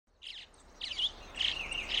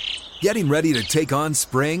Getting ready to take on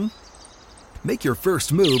spring? Make your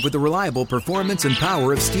first move with the reliable performance and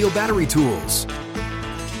power of Steel battery tools.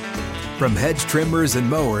 From hedge trimmers and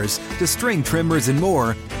mowers to string trimmers and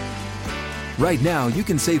more, right now you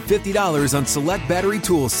can save $50 on select battery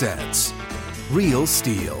tool sets. Real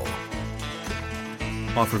Steel.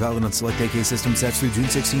 Offer valid on select AK system sets through June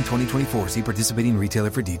 16, 2024. See participating retailer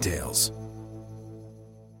for details.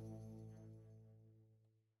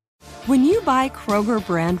 When you buy Kroger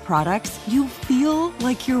brand products, you feel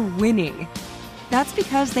like you're winning. That's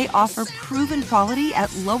because they offer proven quality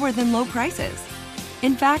at lower than low prices.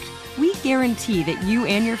 In fact, we guarantee that you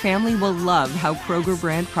and your family will love how Kroger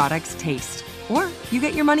brand products taste, or you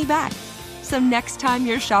get your money back. So next time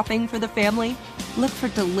you're shopping for the family, look for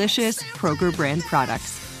delicious Kroger brand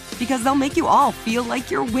products, because they'll make you all feel like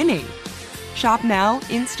you're winning. Shop now,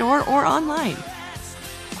 in-store, or online.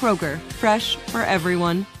 Kroger, fresh for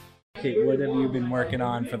everyone. Cade, what have you been working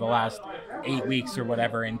on for the last 8 weeks or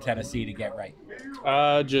whatever in Tennessee to get right?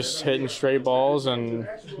 Just hitting straight balls and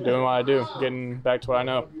doing what I do, getting back to what I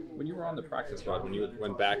know. When you were on the practice squad, when you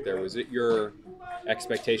went back there, was it your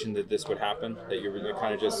expectation that this would happen, that you were going to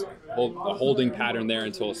kind of just hold a holding pattern there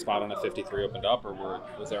until a spot on a 53 opened up, or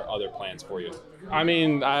was there other plans for you? I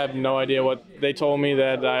mean, I have no idea what they told me,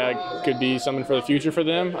 that I could be something for the future for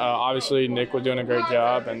them. Obviously, Nick was doing a great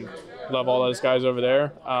job, and love all those guys over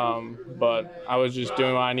there. But I was just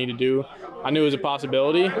doing what I needed to do. I knew it was a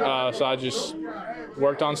possibility, so I just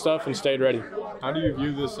worked on stuff and stayed ready. How do you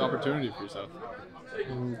view this opportunity for yourself?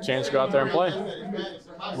 Chance to go out there and play.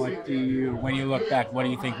 When you look back, what do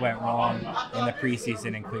you think went wrong in the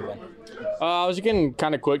preseason in Cleveland? I was getting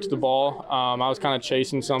kind of quick to the ball. I was kind of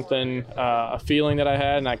chasing something, a feeling that I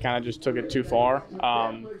had, and I kind of just took it too far.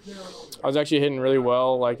 I was actually hitting really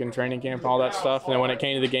well, like in training camp and all that stuff. And then when it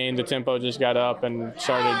came to the game, the tempo just got up and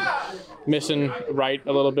started missing right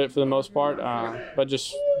a little bit for the most part. But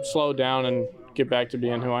just slow down and get back to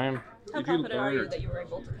being who I am. How confident are you that you were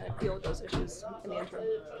able to kind of deal with those issues in the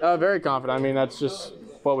interim? Very confident. I mean, that's just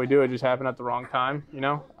what we do. It just happened at the wrong time, you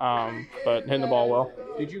know, but hitting the ball well.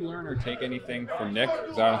 Did you learn or take anything from Nick?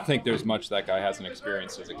 Because I don't think there's much that guy hasn't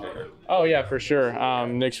experienced as a kicker. Oh, yeah, for sure.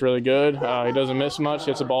 Nick's really good. He doesn't miss much,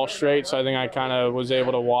 hits the ball straight, so I think I kind of was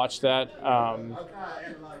able to watch that.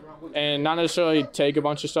 And not necessarily take a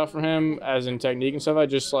bunch of stuff from him, as in technique and stuff. I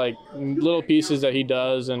just like little pieces that he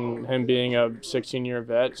does, and him being a 16-year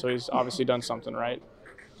vet, so he's obviously done something right.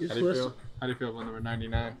 How do you feel about number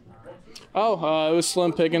 99? It was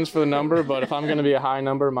slim pickings for the number, but if I'm going to be a high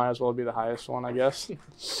number, might as well be the highest one, I guess.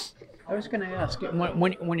 I was going to ask,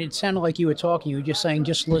 when it sounded like you were talking, you were just saying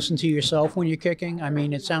just listen to yourself when you're kicking? I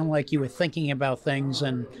mean, it sounded like you were thinking about things,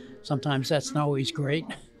 and sometimes that's not always great.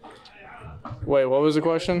 Wait, what was the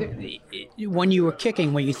question? When you were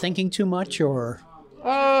kicking, were you thinking too much, or?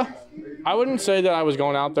 I wouldn't say that I was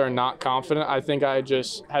going out there not confident. I think I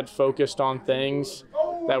just had focused on things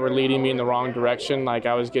that were leading me in the wrong direction. Like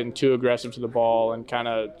I was getting too aggressive to the ball and kind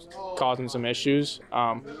of causing some issues.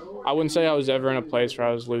 I wouldn't say I was ever in a place where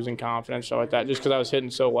I was losing confidence, stuff like that, just because I was hitting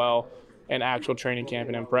so well in actual training camp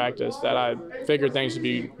and in practice that I figured things would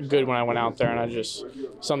be good when I went out there, and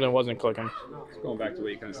something wasn't clicking. Going back to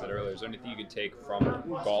what you kind of said earlier, is there anything you could take from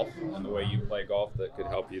golf and the way you play golf that could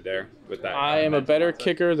help you there with that? I am a better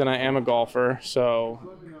kicker than I am a golfer, so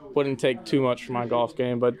wouldn't take too much from my golf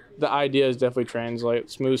game, but the ideas definitely translate.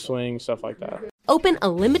 Smooth swing, stuff like that. Open a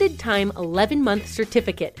limited-time 11-month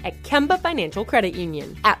certificate at Kemba Financial Credit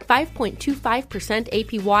Union. At 5.25%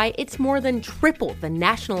 APY, it's more than triple the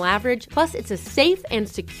national average, plus it's a safe and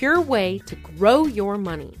secure way to grow your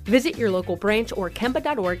money. Visit your local branch or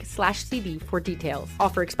kemba.org/CD for details.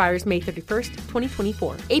 Offer expires May 31st,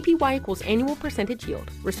 2024. APY equals annual percentage yield.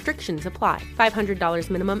 Restrictions apply. $500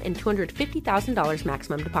 minimum and $250,000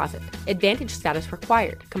 maximum deposit. Advantage status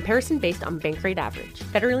required. Comparison based on bank rate average.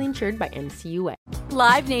 Federally insured by NCUA.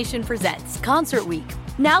 Live Nation presents Concert Week.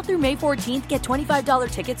 Now through May 14th, get $25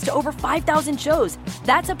 tickets to over 5,000 shows.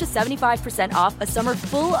 That's up to 75% off a summer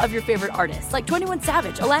full of your favorite artists like 21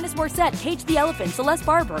 Savage, Alanis Morissette, Cage the Elephant, Celeste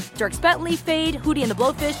Barber, Dierks Bentley, Fade, Hootie and the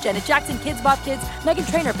Blowfish, Janet Jackson, Kids Bop Kids, Meghan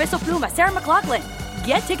Trainor, Peso Pluma, Sarah McLachlan.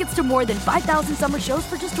 Get tickets to more than 5,000 summer shows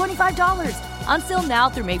for just $25. Until now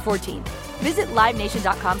through May 14th. Visit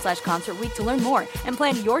livenation.com/Concert Week to learn more and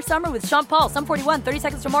plan your summer with Sean Paul, Sum 41, 30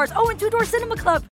 Seconds to Mars, and Two Door Cinema Club.